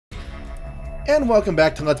and welcome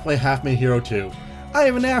back to Let's Play Half-Made Hero 2. I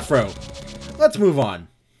have an afro. Let's move on.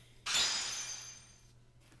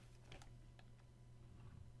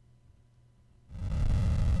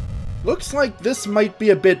 Looks like this might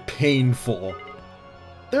be a bit painful.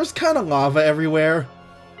 There's kind of lava everywhere.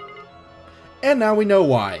 And now we know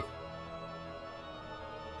why.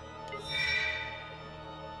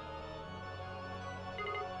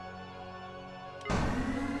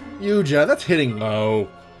 Yuja, that's hitting low.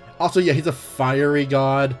 Also, yeah, he's a fiery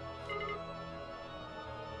god.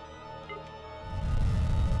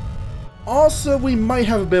 Also, we might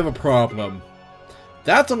have a bit of a problem.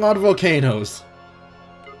 That's a lot of volcanoes.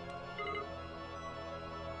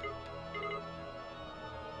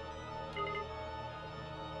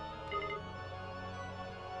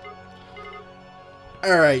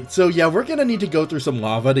 Alright, so yeah, we're gonna need to go through some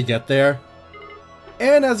lava to get there.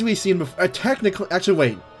 And as we've seen before, technically, actually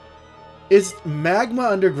wait. Is magma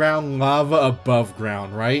underground lava above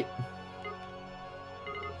ground, right?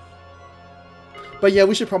 But yeah,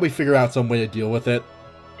 we should probably figure out some way to deal with it.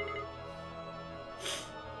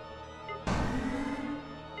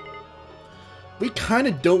 We kind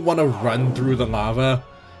of don't want to run through the lava.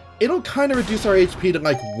 It'll kind of reduce our HP to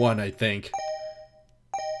like 1, I think.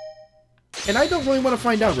 And I don't really want to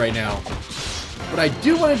find out right now. What I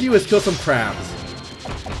do want to do is kill some crabs.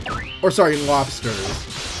 Or sorry, lobsters.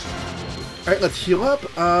 Alright, let's heal up.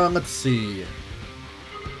 Let's see.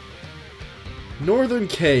 Northern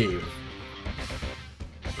Cave.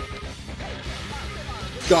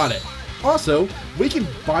 Got it. Also, we can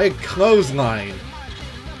buy a clothesline.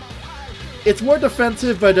 It's more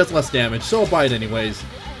defensive, but it does less damage, so I'll buy it anyways.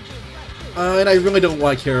 And I really don't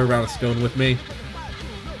want to carry around a stone with me.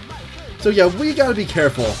 So yeah, we gotta be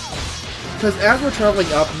careful. Because as we're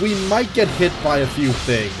traveling up, we might get hit by a few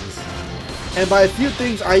things. And by a few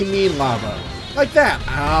things, I mean lava. Like that.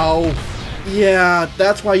 Ow. Yeah,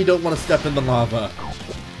 that's why you don't want to step in the lava.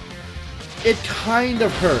 It kind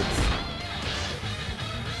of hurts.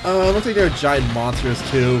 Looks like there are giant monsters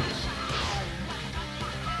too.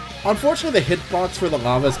 Unfortunately, the hitbox for the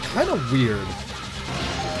lava is kind of weird.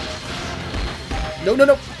 No, no,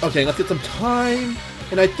 no. Okay, let's get some time.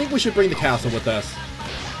 And I think we should bring the castle with us.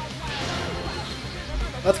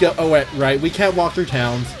 Let's go. Oh, wait, right. We can't walk through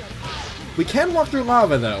towns. We can walk through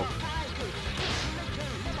lava, though.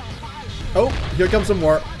 Oh, here comes some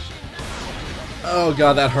more. Oh,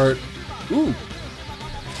 God, that hurt. Ooh.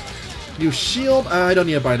 New shield. I don't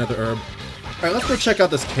need to buy another herb. Alright, let's go check out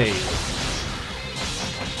this cave.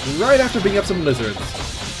 Right after beating up some lizards.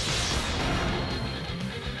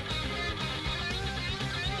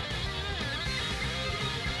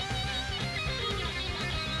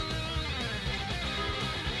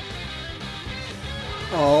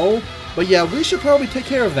 Oh, but yeah, we should probably take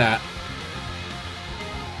care of that.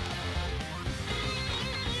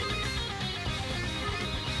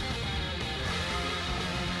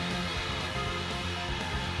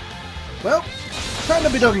 Well, kind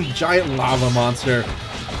of a bit of a giant lava monster.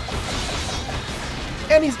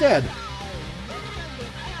 And he's dead.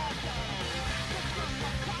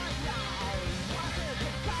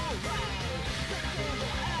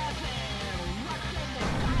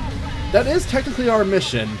 That is technically our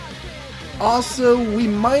mission. Also, we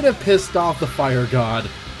might have pissed off the fire god.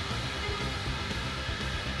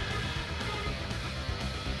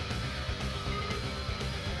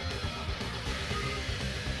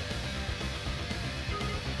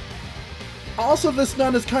 Also, this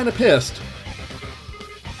nun is kind of pissed.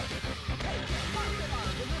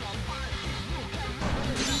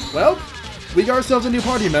 Well, we got ourselves a new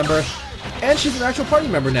party member. And she's an actual party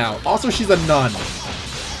member now. Also, she's a nun.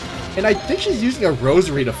 And I think she's using a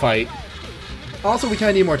rosary to fight. Also, we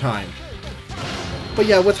kind of need more time. But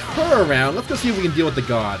yeah, with her around, let's go see if we can deal with the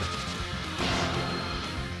god.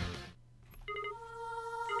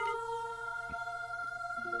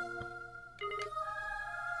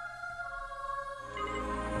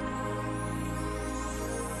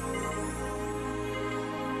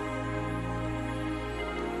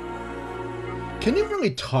 Can you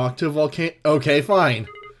really talk to a volcano? Okay, fine.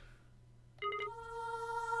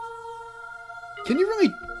 Can you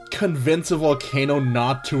really convince a volcano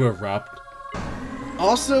not to erupt?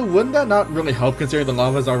 Also, wouldn't that not really help considering the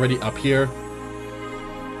lava is already up here?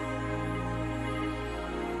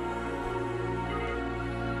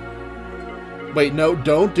 Wait, no,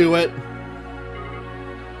 don't do it.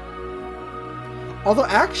 Although,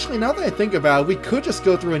 actually, now that I think about it, we could just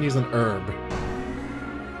go through and use an herb.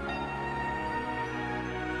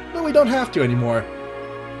 But we don't have to anymore.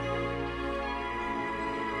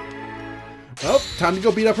 Well, time to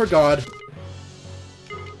go beat up her god.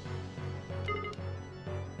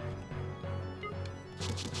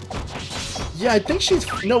 Yeah, I think she's...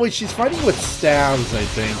 No, wait, she's fighting with staves, I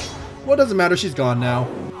think. Well, it doesn't matter, she's gone now.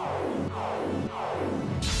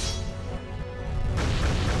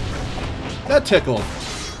 That tickled.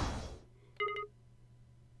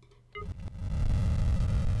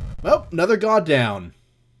 Well, another god down.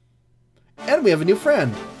 And we have a new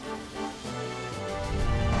friend.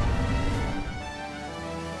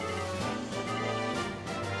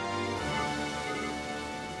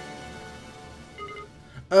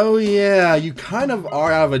 Oh yeah, you kind of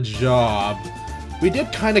are out of a job. We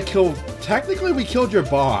did kind of kill... Technically, we killed your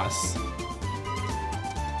boss.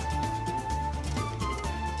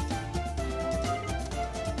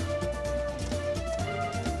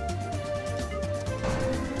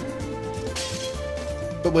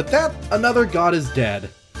 But with that, another god is dead.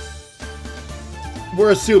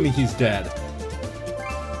 We're assuming he's dead.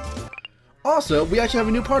 Also, we actually have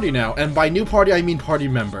a new party now, and by new party I mean party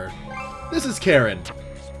member. This is Karen.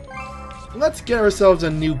 Let's get ourselves a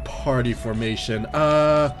new party formation.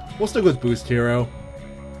 We'll stick with Boost Hero.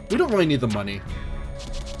 We don't really need the money.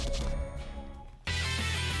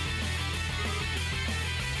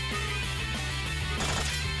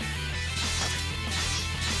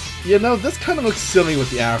 You know, this kind of looks silly with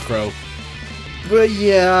the afro. But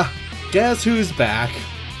yeah, guess who's back?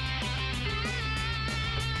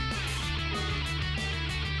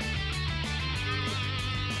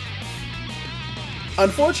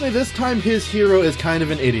 Unfortunately, this time his hero is kind of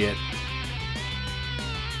an idiot.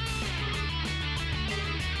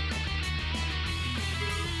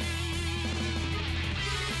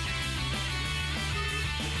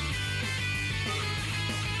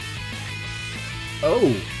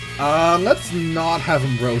 Oh, let's not have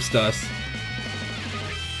him roast us.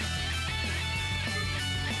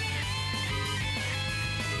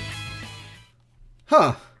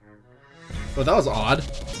 Huh. Well, that was odd.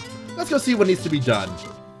 Let's go see what needs to be done.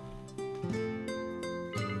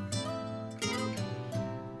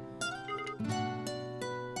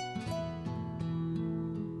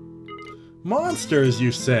 Monsters,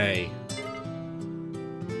 you say?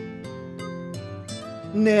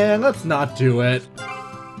 Nah, let's not do it.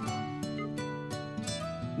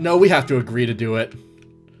 No, we have to agree to do it.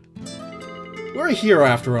 We're a hero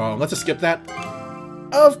after all. Let's just skip that.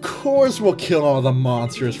 Of course we'll kill all the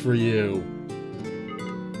monsters for you.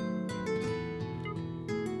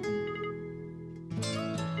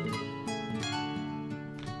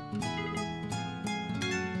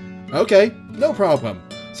 Okay, no problem.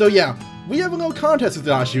 So yeah, we have a little contest with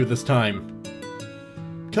Ashu this time.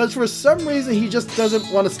 Because for some reason he just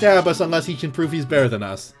doesn't want to stab us unless he can prove he's better than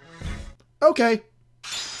us. Okay.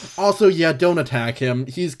 Also, yeah, don't attack him.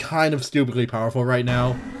 He's kind of stupidly powerful right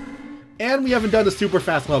now. And we haven't done the super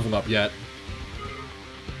fast level up yet.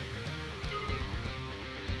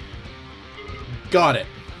 Got it.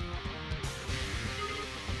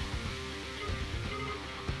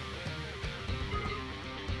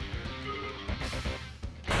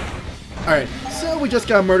 Alright, so we just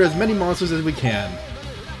gotta murder as many monsters as we can.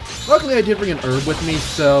 Luckily I did bring an herb with me,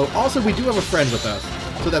 so... Also, we do have a friend with us.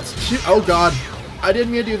 So that's two... Oh god, I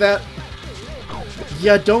didn't mean to do that.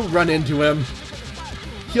 Yeah, don't run into him.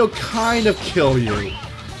 He'll kind of kill you.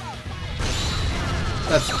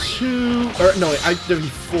 That's 2... Or, no, I did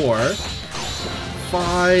 4.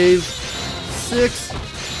 5... 6...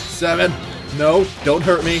 7... No, don't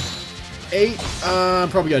hurt me. 8... I'm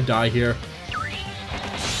probably gonna die here.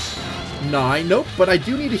 9... Nope, but I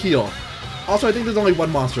do need to heal. Also, I think there's only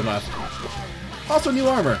one monster left. Also, new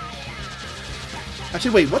armor.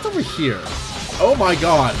 Actually, wait, what's over here? Oh my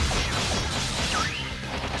god.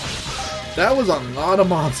 That was a lot of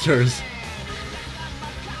monsters.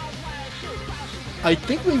 I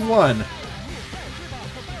think we won.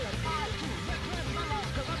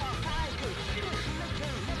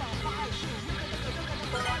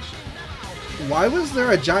 Why was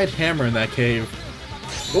there a giant hammer in that cave?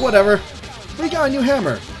 But whatever. We got a new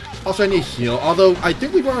hammer. Also, I need to heal, although I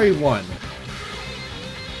think we've already won.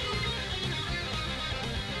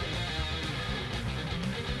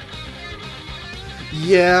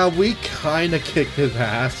 Yeah, we kinda kicked his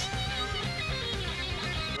ass.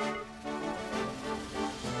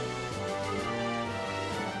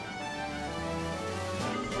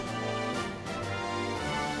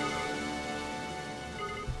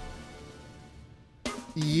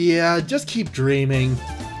 Yeah, just keep dreaming.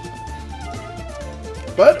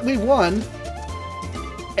 But we won.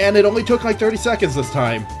 And it only took like 30 seconds this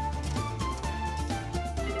time.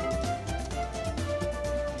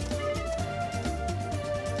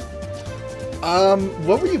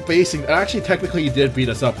 What were you basing? Actually, technically, you did beat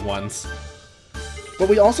us up once. But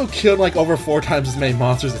we also killed like over 4 times as many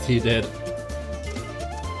monsters as he did.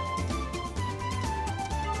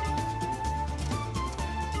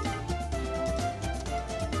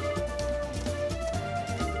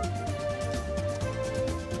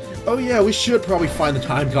 Oh yeah, we should probably find the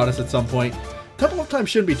Time Goddess at some point. Temple of Time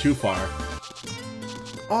shouldn't be too far.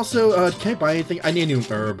 Also, can I buy anything? I need a new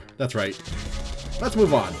herb. That's right. Let's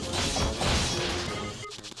move on.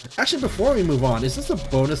 Actually, before we move on, is this a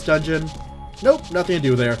bonus dungeon? Nope, nothing to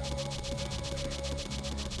do there.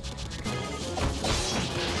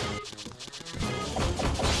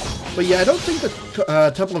 But yeah, I don't think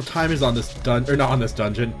the Temple of Time is on this or not on this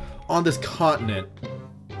dungeon, on this continent.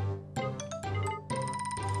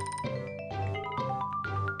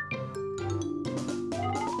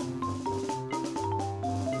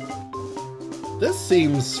 This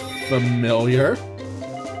seems familiar.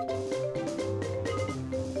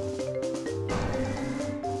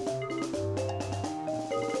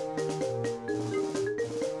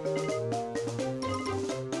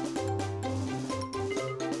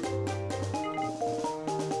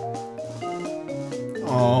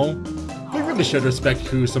 Oh, we really should respect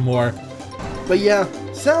Pooh some more. But yeah,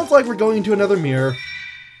 sounds like we're going to another mirror.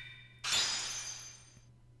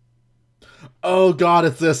 Oh god,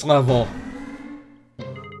 it's this level.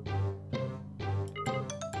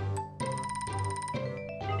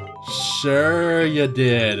 Sure you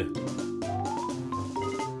did.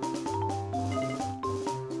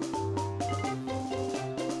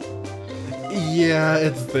 Yeah,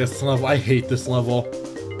 it's this level. I hate this level.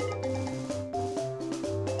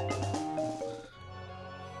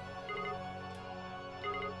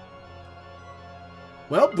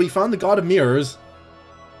 Well, we found the God of Mirrors.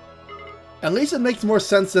 At least it makes more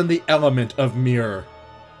sense than the element of mirror.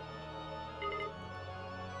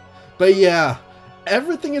 But yeah,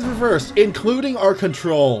 everything is reversed, including our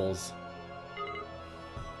controls.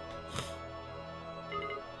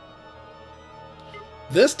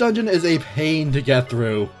 This dungeon is a pain to get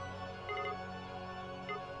through.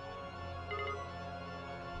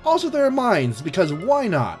 Also, there are mines, because why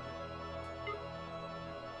not?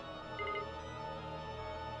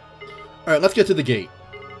 Alright, let's get to the gate.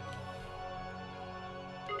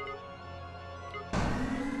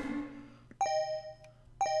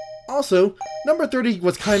 Also, number 30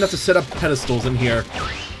 was kind enough to set up pedestals in here.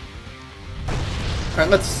 Alright,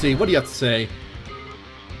 let's see. What do you have to say?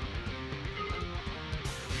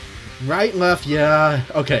 Right, left, yeah.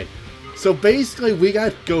 Okay. So basically, we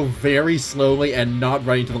gotta go very slowly and not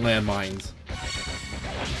right into the landmines.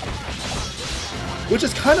 Which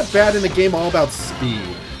is kind of bad in a game all about speed.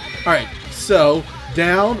 Alright, so,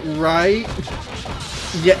 down, right...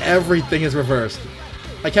 Yeah, everything is reversed.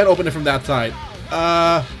 I can't open it from that side.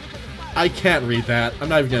 I can't read that. I'm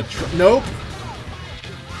not even gonna try. Nope.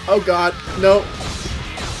 Oh god, nope.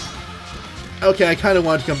 Okay, I kind of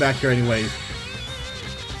wanted to come back here anyways.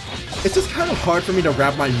 It's just kind of hard for me to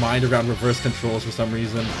wrap my mind around reverse controls for some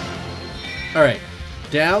reason. Alright.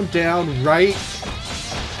 Down, down, right.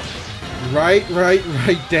 Right, right,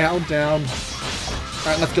 right, down, down.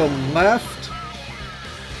 Alright, let's go left.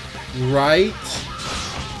 Right.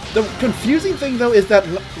 The confusing thing, though, is that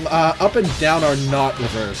up and down are not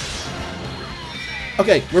reversed.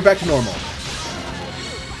 Okay, we're back to normal.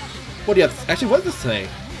 What do you have to... Actually, what does this say?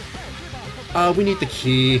 We need the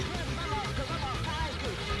key.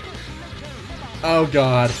 Oh,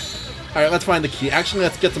 God. Alright, let's find the key. Actually,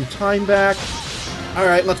 let's get some time back.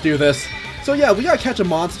 Alright, let's do this. So, yeah, we gotta catch a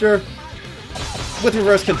monster with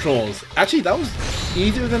reverse controls. Actually, that was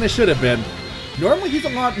easier than it should have been. Normally, he's a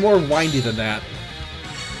lot more windy than that.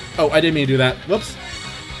 Oh, I didn't mean to do that. Whoops.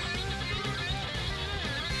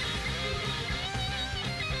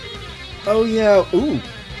 Oh, yeah. Ooh.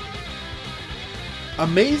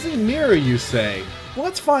 Amazing mirror, you say? Well,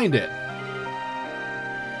 let's find it.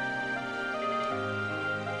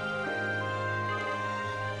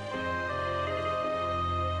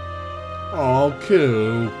 Oh,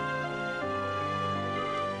 cool.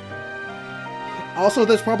 Also,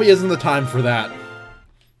 this probably isn't the time for that.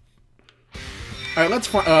 Alright, let's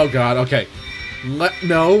find... Oh, God, okay.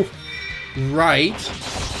 No. Right.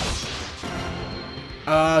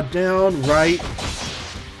 Down, right.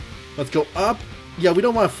 Let's go up. Yeah, we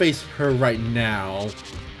don't want to face her right now.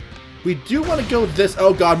 We do want to go this...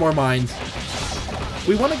 Oh, God, more mines.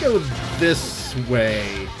 We want to go this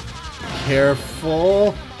way.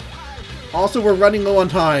 Careful. Also, we're running low on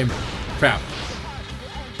time. Crap.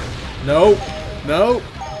 No. No.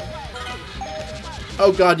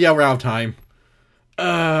 Oh, God, yeah, we're out of time.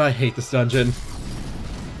 I hate this dungeon.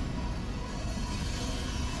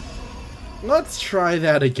 Let's try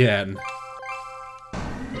that again.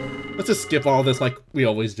 Let's just skip all this like we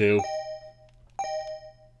always do.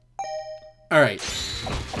 Alright.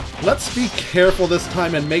 Let's be careful this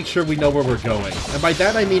time and make sure we know where we're going. And by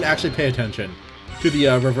that I mean actually pay attention to the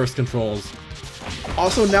reverse controls.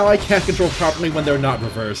 Also, now I can't control properly when they're not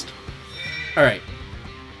reversed. Alright.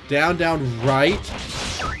 Down, down, right.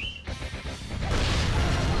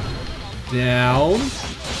 Down.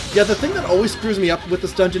 Yeah, the thing that always screws me up with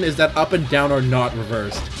this dungeon is that up and down are not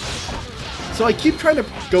reversed. So I keep trying to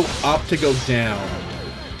go up to go down.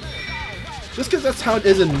 Just because that's how it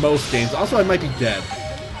is in most games. Also, I might be dead.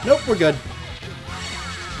 Nope, we're good.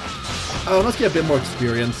 Oh, let's get a bit more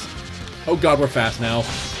experience. Oh god, we're fast now.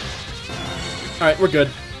 Alright, we're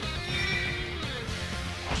good.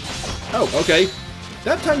 Oh, okay.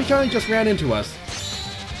 That time he kind of just ran into us.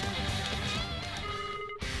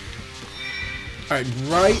 Alright,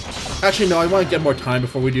 right. Actually, no, I want to get more time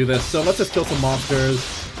before we do this, so let's just kill some monsters.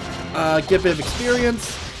 Get a bit of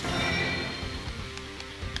experience.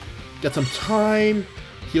 Get some time.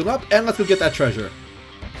 Heal up, and let's go get that treasure.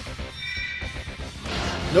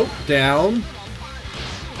 Nope, down.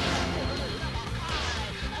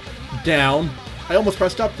 Down. I almost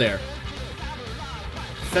pressed up there.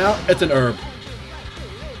 Found. It's an herb.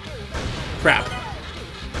 Crap.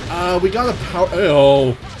 We got a power.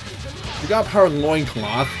 Oh. We got a power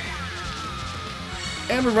loincloth.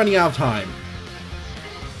 And we're running out of time.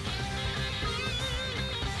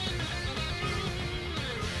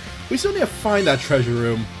 We still need to find that treasure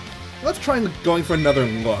room. Let's try going for another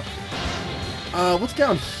look. What's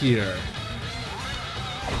down here?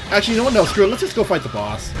 Actually, you know what? No, screw it. Let's just go fight the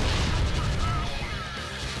boss.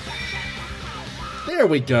 There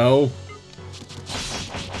we go.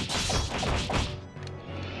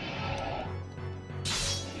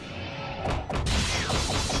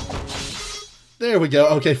 There we go.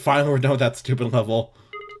 Okay, finally we're done with that stupid level.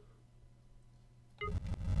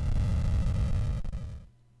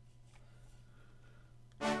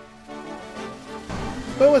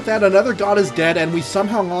 But with that, another god is dead, and we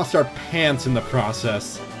somehow lost our pants in the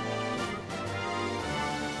process.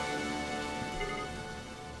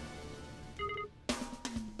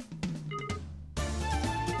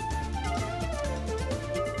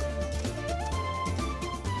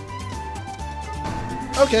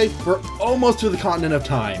 Okay, we're almost to the continent of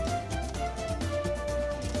time.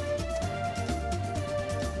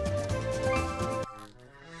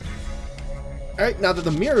 Alright, now that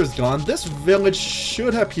the mirror is gone, this village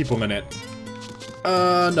should have people in it.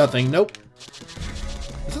 Nothing. Nope.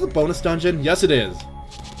 Is this a bonus dungeon? Yes, it is.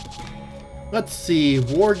 Let's see.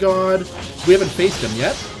 War God. We haven't faced him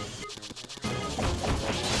yet.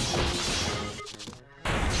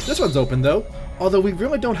 This one's open, though. Although we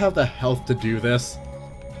really don't have the health to do this.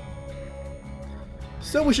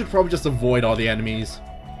 So we should probably just avoid all the enemies.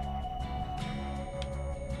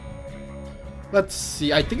 Let's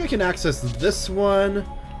see, I think I can access this one.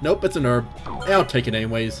 Nope, it's an herb. I'll take it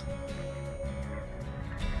anyways.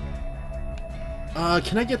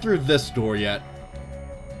 Can I get through this door yet?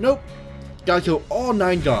 Nope. Gotta kill all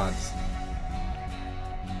 9 gods.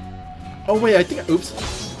 Oh wait, I think, oops.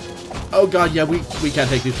 Oh god, yeah, we can't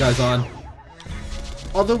take these guys on.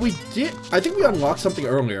 Although we did, I think we unlocked something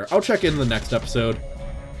earlier. I'll check in the next episode.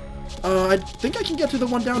 I think I can get to the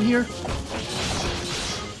one down here.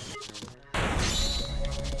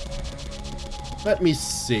 Let me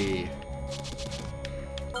see.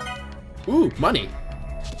 Ooh, money.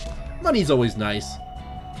 Money's always nice.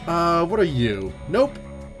 What are you? Nope.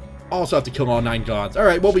 Also have to kill all 9 gods.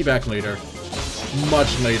 Alright, we'll be back later.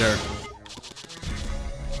 Much later.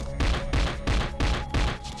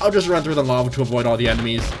 I'll just run through the lava to avoid all the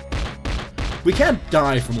enemies. We can't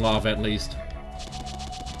die from lava, at least.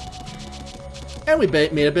 And we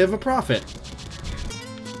made a bit of a profit.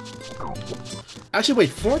 Actually, wait,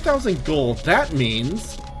 4,000 gold. That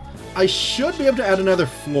means I should be able to add another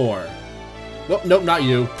floor. Well, nope, not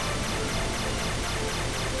you.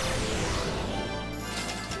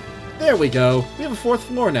 There we go. We have a 4th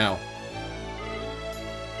floor now.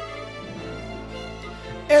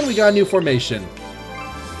 And we got a new formation.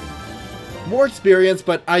 More experience,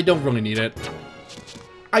 but I don't really need it.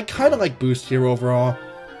 I kind of like boost here overall.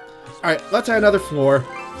 Alright, let's add another floor.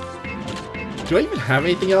 Do I even have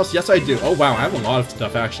anything else? Yes, I do. Oh, wow, I have a lot of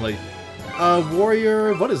stuff, actually.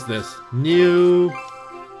 Warrior, what is this? New,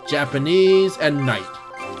 Japanese, and Knight.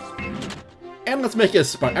 And let's make it a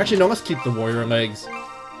spot. Actually, no, let's keep the warrior legs.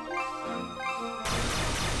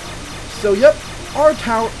 So, yep, our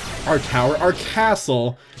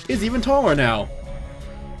castle is even taller now.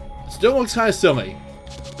 Still looks kind of silly.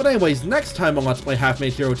 But anyways, next time on Let's Play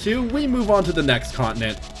Half-Made Hero 2, we move on to the next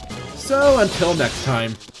continent. So, until next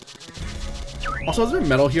time. Also, is there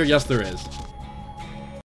metal here? Yes, there is.